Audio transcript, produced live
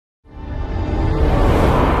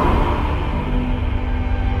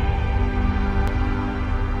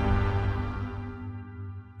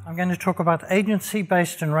going to talk about agency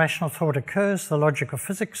based in rational thought occurs, the logic of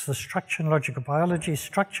physics, the structure and logic of biology,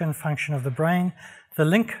 structure and function of the brain, the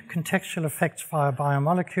link, contextual effects via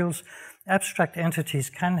biomolecules. Abstract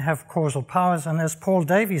entities can have causal powers, and as Paul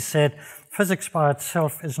Davies said, physics by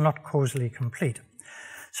itself is not causally complete.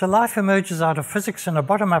 So life emerges out of physics in a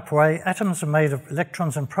bottom-up way. Atoms are made of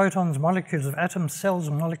electrons and protons, molecules of atoms, cells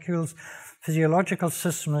and molecules, physiological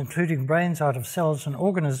systems, including brains out of cells, and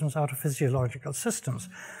organisms out of physiological systems.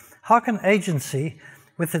 How can agency,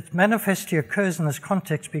 with its manifestly occurs in this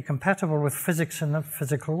context, be compatible with physics in the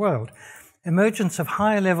physical world? Emergence of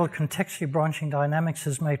higher-level contextually branching dynamics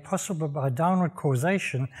is made possible by downward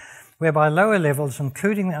causation, whereby lower levels,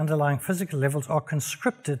 including the underlying physical levels, are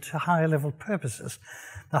conscripted to higher-level purposes.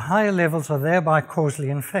 The higher levels are thereby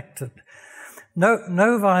causally infected.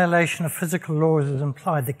 No violation of physical laws is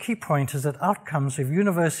implied. The key point is that outcomes of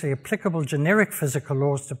universally applicable generic physical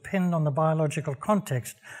laws depend on the biological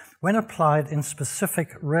context when applied in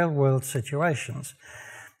specific real-world situations.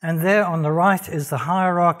 And there on the right is the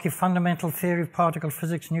hierarchy, fundamental theory of particle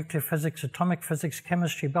physics, nuclear physics, atomic physics,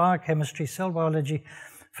 chemistry, biochemistry, cell biology,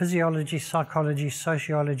 physiology, psychology,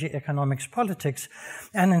 sociology, economics, politics.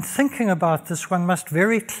 And in thinking about this, one must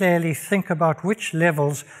very clearly think about which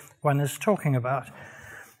levels one is talking about.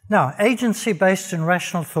 Now, agency based in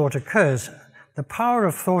rational thought occurs. The power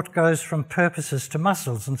of thought goes from purposes to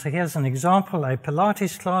muscles. And so here's an example, a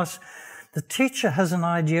Pilates class. The teacher has an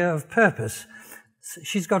idea of purpose.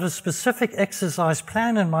 She's got a specific exercise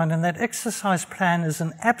plan in mind, and that exercise plan is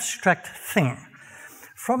an abstract thing.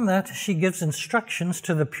 From that, she gives instructions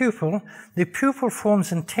to the pupil. The pupil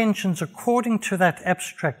forms intentions according to that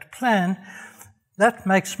abstract plan. That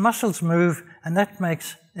makes muscles move, and that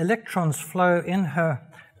makes electrons flow in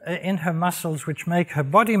her muscles, which make her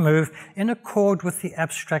body move in accord with the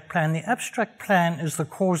abstract plan. The abstract plan is the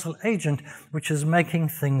causal agent which is making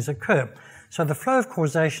things occur. So the flow of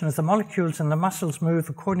causation is the molecules in the muscles move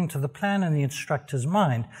according to the plan in the instructor's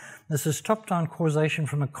mind. This is top-down causation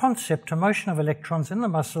from a concept to motion of electrons in the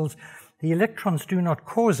muscles. The electrons do not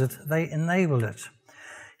cause it, they enable it.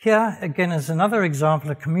 Here, again, is another example,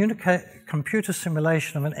 a computer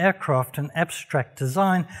simulation of an aircraft, an abstract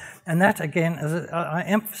design. And that, again, as I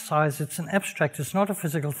emphasize, it's an abstract, it's not a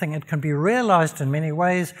physical thing. It can be realized in many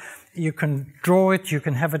ways. You can draw it, you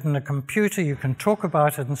can have it in a computer, you can talk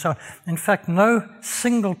about it, and so on. In fact, no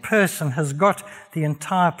single person has got the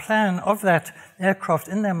entire plan of that aircraft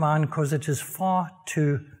in their mind because it is far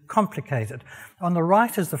too complicated. On the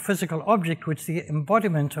right is the physical object, which is the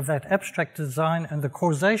embodiment of that abstract design, and the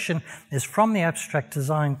causation is from the abstract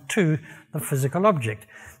design to the physical object.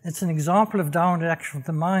 It's an example of downward action of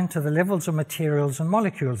the mind to the levels of materials and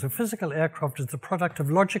molecules. A physical aircraft is the product of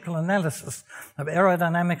logical analysis of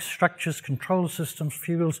aerodynamics, structures, control systems,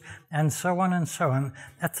 fuels, and so on and so on.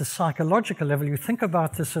 At the psychological level, you think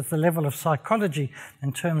about this at the level of psychology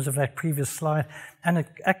in terms of that previous slide, and it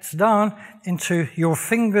acts down into your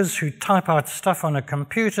fingers who type out stuff on a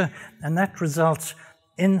computer, and that results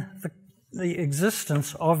in the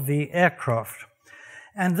existence of the aircraft.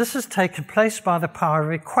 And this has taken place by the power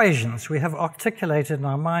of equations we have articulated in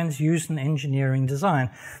our minds used in engineering design.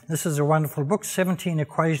 This is a wonderful book, 17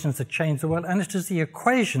 Equations That Change the World, and it is the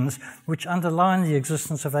equations which underline the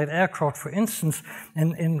existence of that aircraft. For instance,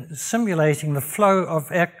 in simulating the flow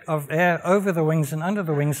of air over the wings and under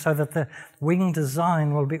the wings so that the wing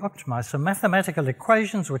design will be optimized. So mathematical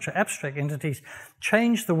equations, which are abstract entities,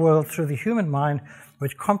 change the world through the human mind,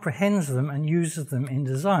 which comprehends them and uses them in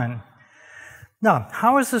design. Now,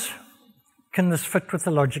 can this fit with the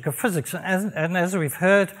logic of physics? And as we've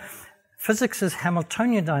heard, physics is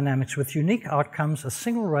Hamiltonian dynamics with unique outcomes, a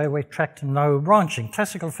single railway track and no branching.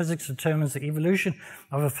 Classical physics determines the evolution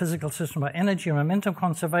of a physical system by energy and momentum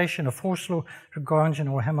conservation, a force law,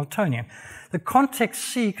 Lagrangian or Hamiltonian. The context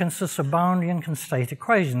C consists of boundary and constant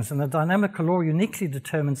equations, and the dynamical law uniquely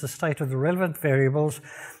determines the state of the relevant variables,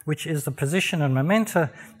 which is the position and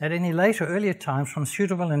momenta at any later earlier times from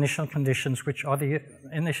suitable initial conditions, which are the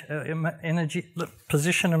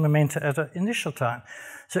position and momenta at an initial time.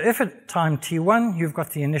 So if at time t1 you've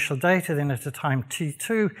got the initial data, then at a time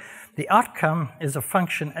t2, the outcome is a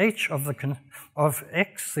function h of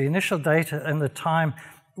x, the initial data, and the time,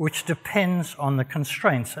 which depends on the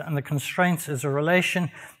constraints. And the constraints is a relation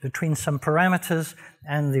between some parameters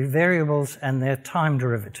and the variables and their time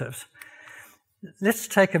derivatives. Let's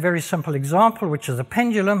take a very simple example, which is a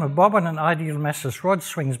pendulum. A bob on an ideal massless rod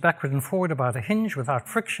swings backward and forward about a hinge without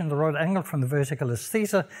friction. The rod angle from the vertical is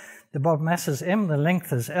theta. The bob mass is m, the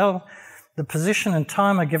length is L. The position and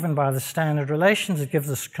time are given by the standard relations. It gives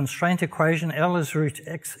us constraint equation. L is root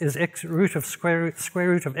of square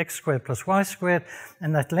root of x squared plus y squared,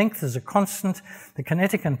 and that length is a constant. The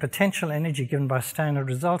kinetic and potential energy given by standard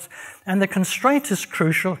results. And the constraint is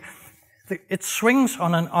crucial. It swings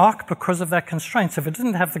on an arc because of that constraint. So if it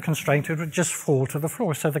didn't have the constraint, it would just fall to the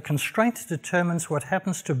floor. So the constraint determines what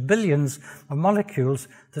happens to billions of molecules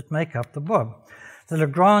that make up the blob. The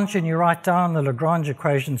Lagrange, and you write down the Lagrange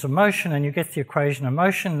equations of motion, and you get the equation of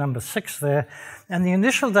motion, number 6 there. And the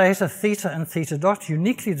initial data, theta and theta dot,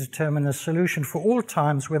 uniquely determine the solution for all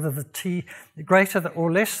times, whether the t greater or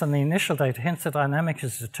less than the initial data. Hence, the dynamic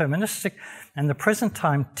is deterministic, and the present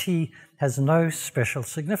time t has no special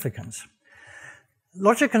significance.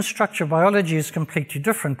 Logic and structure biology is completely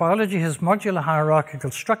different. Biology has modular hierarchical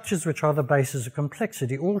structures, which are the basis of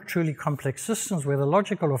complexity. All truly complex systems, whether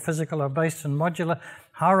logical or physical, are based on modular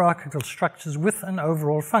hierarchical structures with an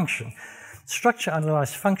overall function. Structure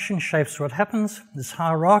underlies function, shapes what happens. It's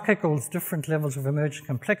hierarchical with different levels of emergent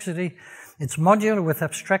complexity. It's modular with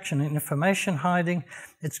abstraction and information hiding.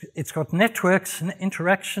 It's got networks and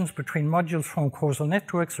interactions between modules form causal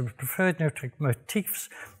networks with preferred network motifs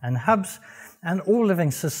and hubs. And all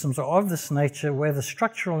living systems are of this nature, where the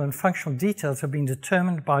structural and functional details have been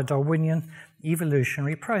determined by Darwinian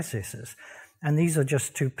evolutionary processes. And these are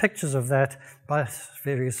just two pictures of that by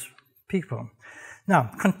various people.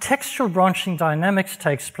 Now, contextual branching dynamics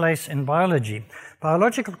takes place in biology.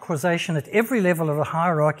 Biological causation at every level of the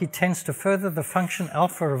hierarchy tends to further the function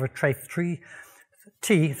alpha of a trait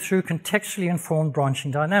T through contextually informed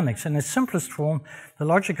branching dynamics. In its simplest form, the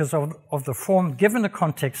logic is of the form, given a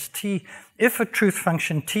context T, if a truth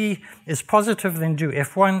function T is positive, then do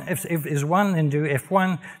F1. If it is 1, then do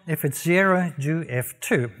F1. If it's 0, do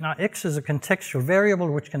F2. Now, X is a contextual variable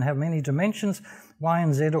which can have many dimensions. Y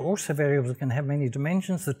and Z are also variables that can have many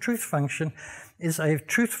dimensions. The truth function is a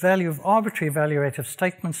truth value of arbitrary evaluative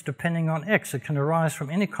statements depending on X. It can arise from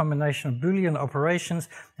any combination of Boolean operations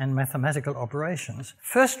and mathematical operations.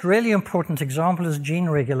 First really important example is gene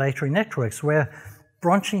regulatory networks, where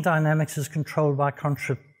branching dynamics is controlled by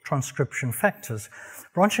transcription factors.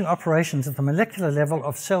 Branching operations at the molecular level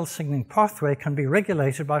of cell signaling pathway can be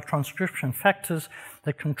regulated by transcription factors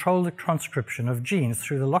that control the transcription of genes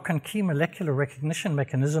through the lock and key molecular recognition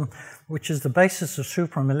mechanism, which is the basis of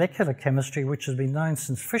supramolecular chemistry, which has been known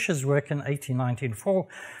since Fisher's work in 1894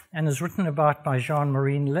 and is written about by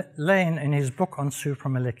Jean-Marie Lane in his book on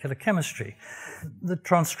supramolecular chemistry. The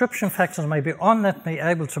transcription factors may be on, that may be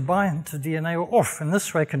able to bind to DNA, or off, in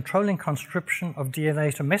this way controlling conscription of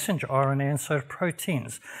DNA to messenger RNA and so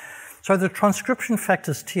proteins. So the transcription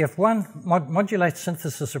factors TF1 modulate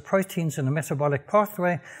synthesis of proteins in a metabolic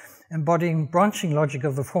pathway, embodying branching logic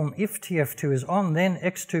of the form, if TF2 is on, then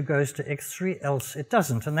X2 goes to X3, else it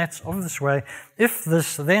doesn't. And that's of this way, if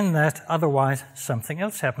this, then that, otherwise something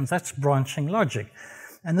else happens. That's branching logic.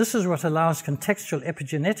 And this is what allows contextual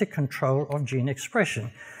epigenetic control of gene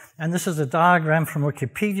expression. And this is a diagram from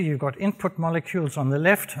Wikipedia. You've got input molecules on the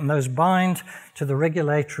left, and those bind to the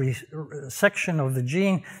regulatory section of the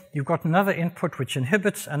gene. You've got another input which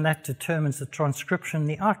inhibits, and that determines the transcription and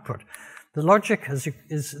the output. The logic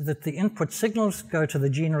is that the input signals go to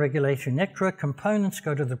the gene regulatory network, components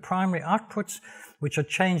go to the primary outputs, which are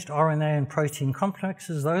changed RNA and protein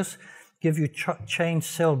complexes. Those give you changed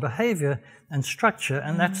cell behavior and structure,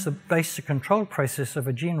 and that's the basic control process of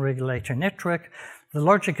a gene regulatory network. The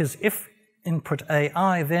logic is if input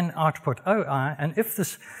AI, then output OI, and if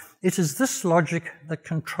it is this logic that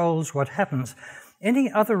controls what happens. Any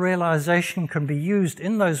other realization can be used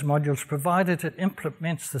in those modules provided it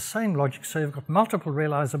implements the same logic, so you've got multiple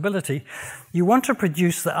realizability. You want to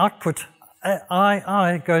produce the output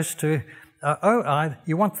II goes to OI,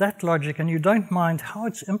 you want that logic, and you don't mind how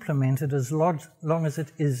it's implemented as long as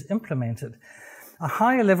it is implemented. A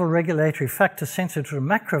higher level regulatory factor sensitive to a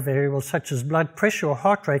macro variable such as blood pressure or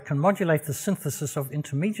heart rate can modulate the synthesis of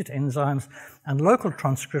intermediate enzymes and local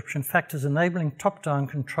transcription factors, enabling top-down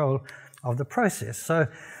control of the process. So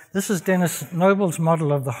this is Dennis Noble's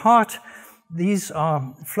model of the heart. These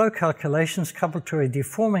are flow calculations coupled to a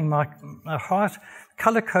deforming heart.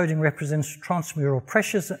 Color coding represents transmural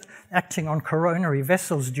pressures acting on coronary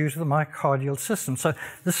vessels due to the myocardial system. So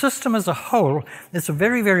the system as a whole is a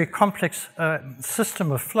very, very complex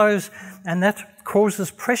system of flows, and that causes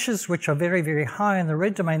pressures which are very, very high in the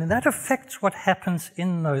red domain, and that affects what happens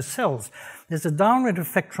in those cells. There's a downward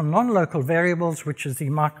effect from non-local variables, which is the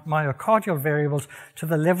myocardial variables, to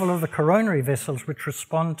the level of the coronary vessels which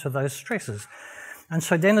respond to those stresses. And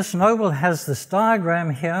so Dennis Noble has this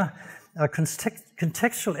diagram here,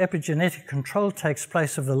 contextual epigenetic control takes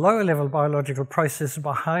place of the lower level biological processes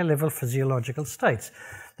by higher level physiological states.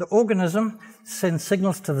 The organism sends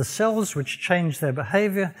signals to the cells which change their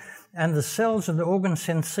behavior, and the cells and the organs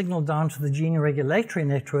send signal down to the gene regulatory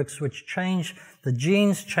networks which change the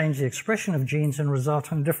genes, change the expression of genes, and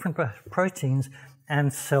result in different proteins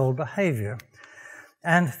and cell behavior.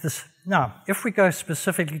 And this, now, if we go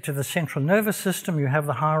specifically to the central nervous system, you have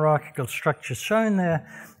the hierarchical structure shown there,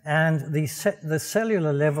 and the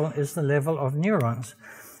cellular level is the level of neurons.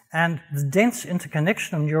 And the dense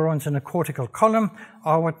interconnection of neurons in a cortical column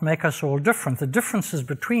are what make us all different. The differences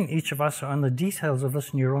between each of us are in the details of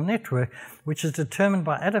this neural network, which is determined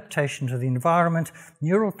by adaptation to the environment.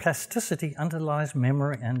 Neural plasticity underlies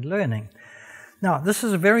memory and learning. Now, this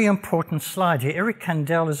is a very important slide here. Eric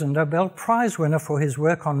Kandel is a Nobel Prize winner for his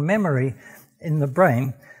work on memory in the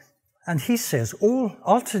brain. And he says, all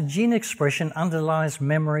altered gene expression underlies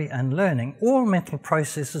memory and learning. All mental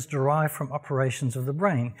processes derive from operations of the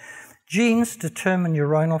brain. Genes determine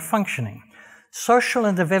neuronal functioning. Social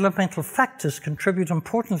and developmental factors contribute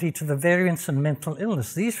importantly to the variance in mental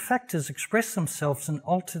illness. These factors express themselves in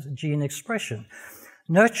altered gene expression.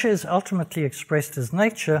 Nurture is ultimately expressed as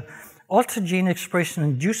nature. Altered gene expression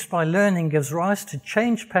induced by learning gives rise to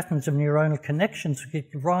changed patterns of neuronal connections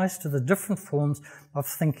which give rise to the different forms of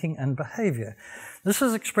thinking and behavior. This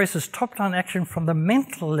is expressed as top-down action from the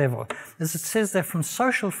mental level, as it says there, from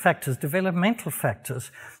social factors, developmental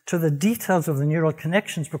factors, to the details of the neural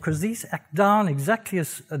connections, because these act down, exactly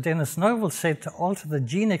as Dennis Noble said, to alter the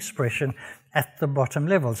gene expression at the bottom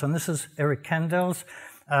levels. And this is Eric Kandel's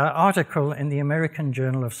article in the American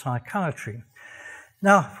Journal of Psychiatry.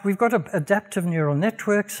 Now, we've got adaptive neural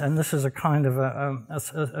networks, and this is a kind of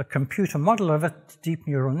a computer model of it. Deep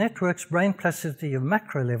neural networks. Brain plasticity of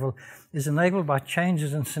macro level is enabled by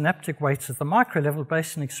changes in synaptic weights at the micro level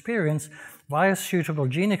based on experience via suitable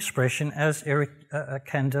gene expression, as Eric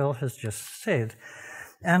Kandel has just said.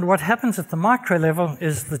 And what happens at the micro level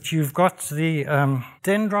is that you've got the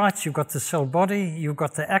dendrites, you've got the cell body, you've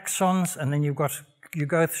got the axons, and then you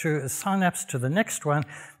go through a synapse to the next one,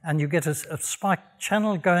 and you get a spike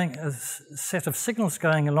channel going, a set of signals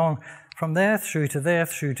going along from there through to there,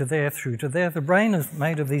 through to there, through to there. The brain is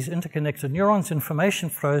made of these interconnected neurons. Information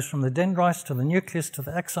flows from the dendrites to the nucleus to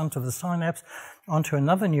the axon to the synapse onto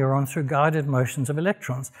another neuron through guided motions of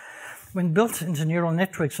electrons. When built into neural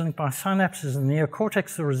networks linked by synapses in the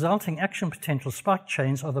neocortex, the resulting action potential spike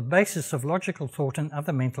chains are the basis of logical thought and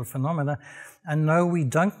other mental phenomena. And no, we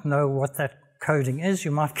don't know what that coding is.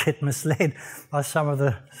 You might get misled by some of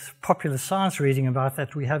the popular science reading about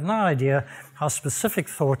that. We have no idea how specific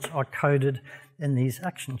thoughts are coded in these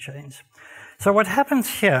action chains. So what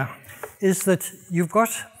happens here is that you've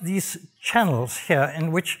got these channels here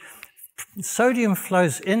in which sodium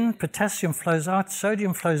flows in, potassium flows out,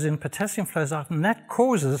 sodium flows in, potassium flows out, and that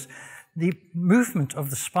causes the movement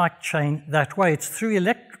of the spike chain that way. It's through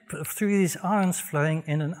these ions flowing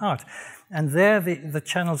in and out. And there the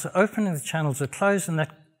channels are open and the channels are closed, and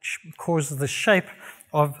that causes the shape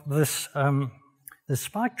of this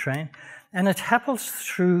spike train. And it happens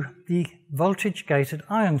through the voltage-gated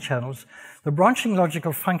ion channels. The branching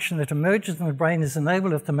logical function that emerges in the brain is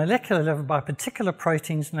enabled at the molecular level by particular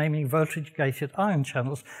proteins, namely voltage-gated ion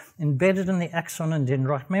channels, embedded in the axon and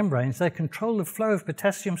dendrite membranes. They control the flow of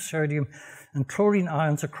potassium, sodium, and chlorine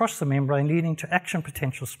ions across the membrane, leading to action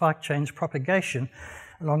potential spike chains propagation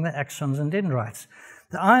along the axons and dendrites.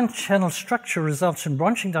 The ion channel structure results in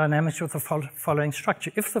branching dynamics with the following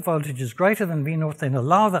structure. If the voltage is greater than V0, then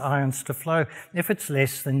allow the ions to flow. If it's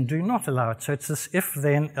less, then do not allow it. So it's this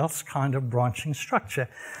if-then-else kind of branching structure.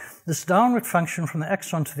 This downward function from the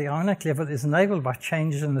axon to the ionic level is enabled by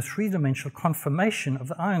changes in the three-dimensional conformation of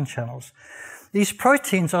the ion channels. These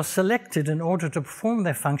proteins are selected in order to perform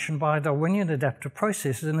their function by Darwinian adaptive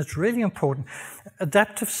processes, and it's really important.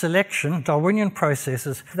 Adaptive selection, Darwinian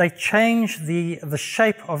processes, they change the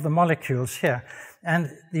shape of the molecules here.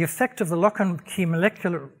 And the effect of the lock and key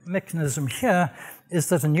molecular mechanism here is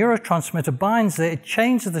that a neurotransmitter binds there, it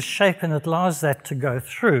changes the shape, and it allows that to go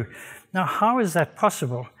through. Now, how is that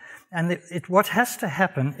possible? And what has to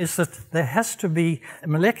happen is that there has to be a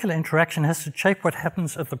molecular interaction, has to shape what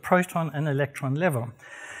happens at the proton and electron level.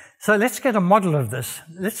 So let's get a model of this.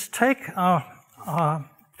 Let's take our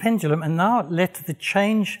pendulum and now let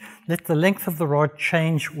the length of the rod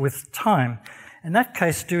change with time. In that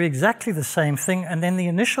case, do exactly the same thing, and then the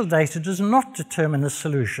initial data does not determine the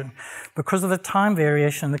solution because of the time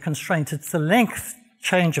variation and the constraint. It's the length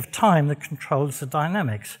change of time that controls the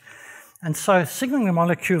dynamics. And so signaling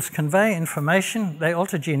molecules convey information, they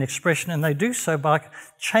alter gene expression, and they do so by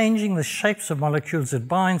changing the shapes of molecules it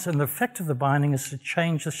binds, and the effect of the binding is to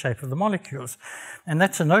change the shape of the molecules. And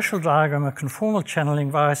that's a notional diagram of conformal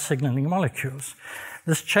channeling via signaling molecules.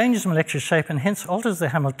 This changes molecular shape and hence alters the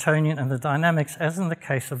Hamiltonian and the dynamics, as in the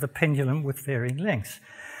case of the pendulum with varying lengths.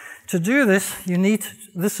 To do this,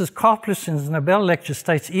 this is Karplus in his Nobel lecture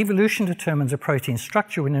states, evolution determines a protein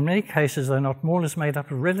structure when in many cases they're not more is made up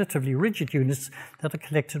of relatively rigid units that are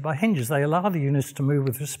collected by hinges. They allow the units to move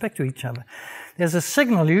with respect to each other. There's a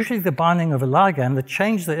signal, usually the binding of a ligand, that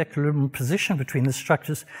changes the equilibrium position between the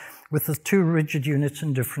structures with the two rigid units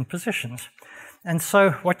in different positions. And so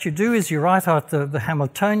what you do is you write out the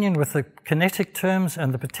Hamiltonian with the kinetic terms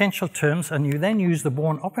and the potential terms, and you then use the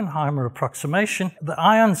Born-Oppenheimer approximation. The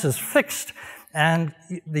ions is fixed, and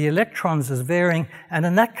the electrons is varying, and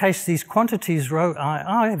in that case, these quantities rho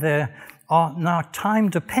I there are now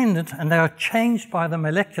time-dependent, and they are changed by the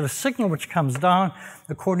molecular signal which comes down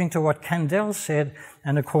according to what Kandel said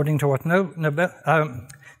and according to what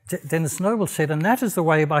Dennis Noble said, and that is the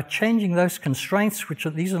way by changing those constraints,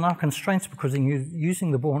 these are now constraints because you're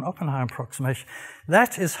using the Born-Oppenheimer approximation.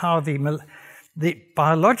 That is how the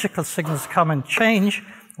biological signals come and change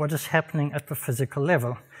what is happening at the physical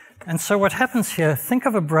level. And so what happens here, think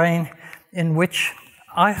of a brain in which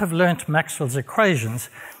I have learnt Maxwell's equations,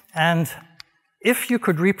 and if you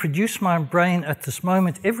could reproduce my brain at this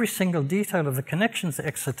moment, every single detail of the connections, the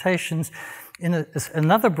excitations, in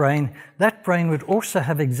another brain, that brain would also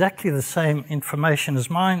have exactly the same information as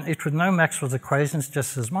mine. It would know Maxwell's equations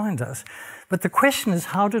just as mine does. But the question is,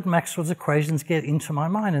 how did Maxwell's equations get into my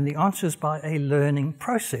mind? And the answer is by a learning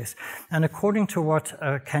process. And according to what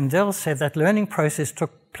Kandel said, that learning process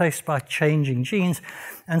took place by changing genes.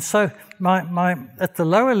 And so at the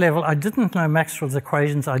lower level, I didn't know Maxwell's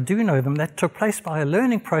equations. I do know them. That took place by a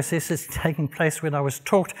learning process that's taking place when I was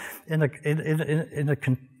taught in a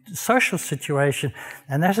social situation,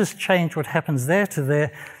 and that has changed what happens there to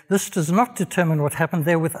there. This does not determine what happened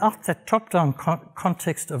there without that top-down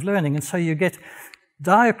context of learning, and so you get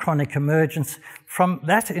diachronic emergence from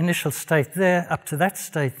that initial state there up to that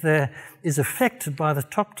state there is affected by the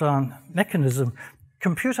top-down mechanism.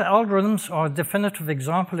 Computer algorithms are a definitive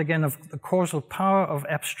example, again, of the causal power of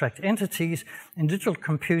abstract entities. In digital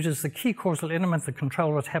computers, the key causal element that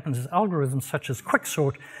control what happens is algorithms such as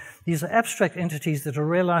quicksort. These are abstract entities that are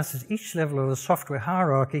realized at each level of the software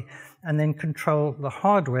hierarchy and then control the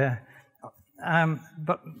hardware.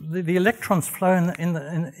 But the electrons flow in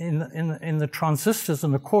the transistors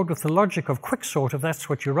in accord with the logic of quicksort, if that's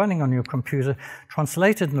what you're running on your computer,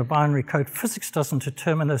 translated in a binary code. Physics doesn't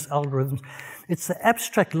determine those algorithms. It's the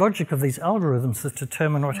abstract logic of these algorithms that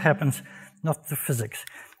determine what happens, not the physics.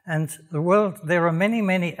 And the world, there are many,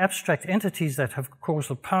 many abstract entities that have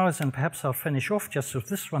causal powers, and perhaps I'll finish off just with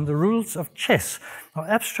this one. The rules of chess are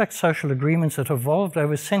abstract social agreements that evolved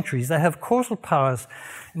over centuries. They have causal powers,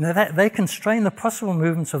 and they constrain the possible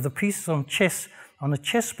movements of the pieces on a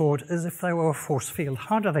chessboard as if they were a force field.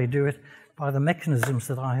 How do they do it? By the mechanisms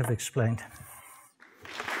that I have explained.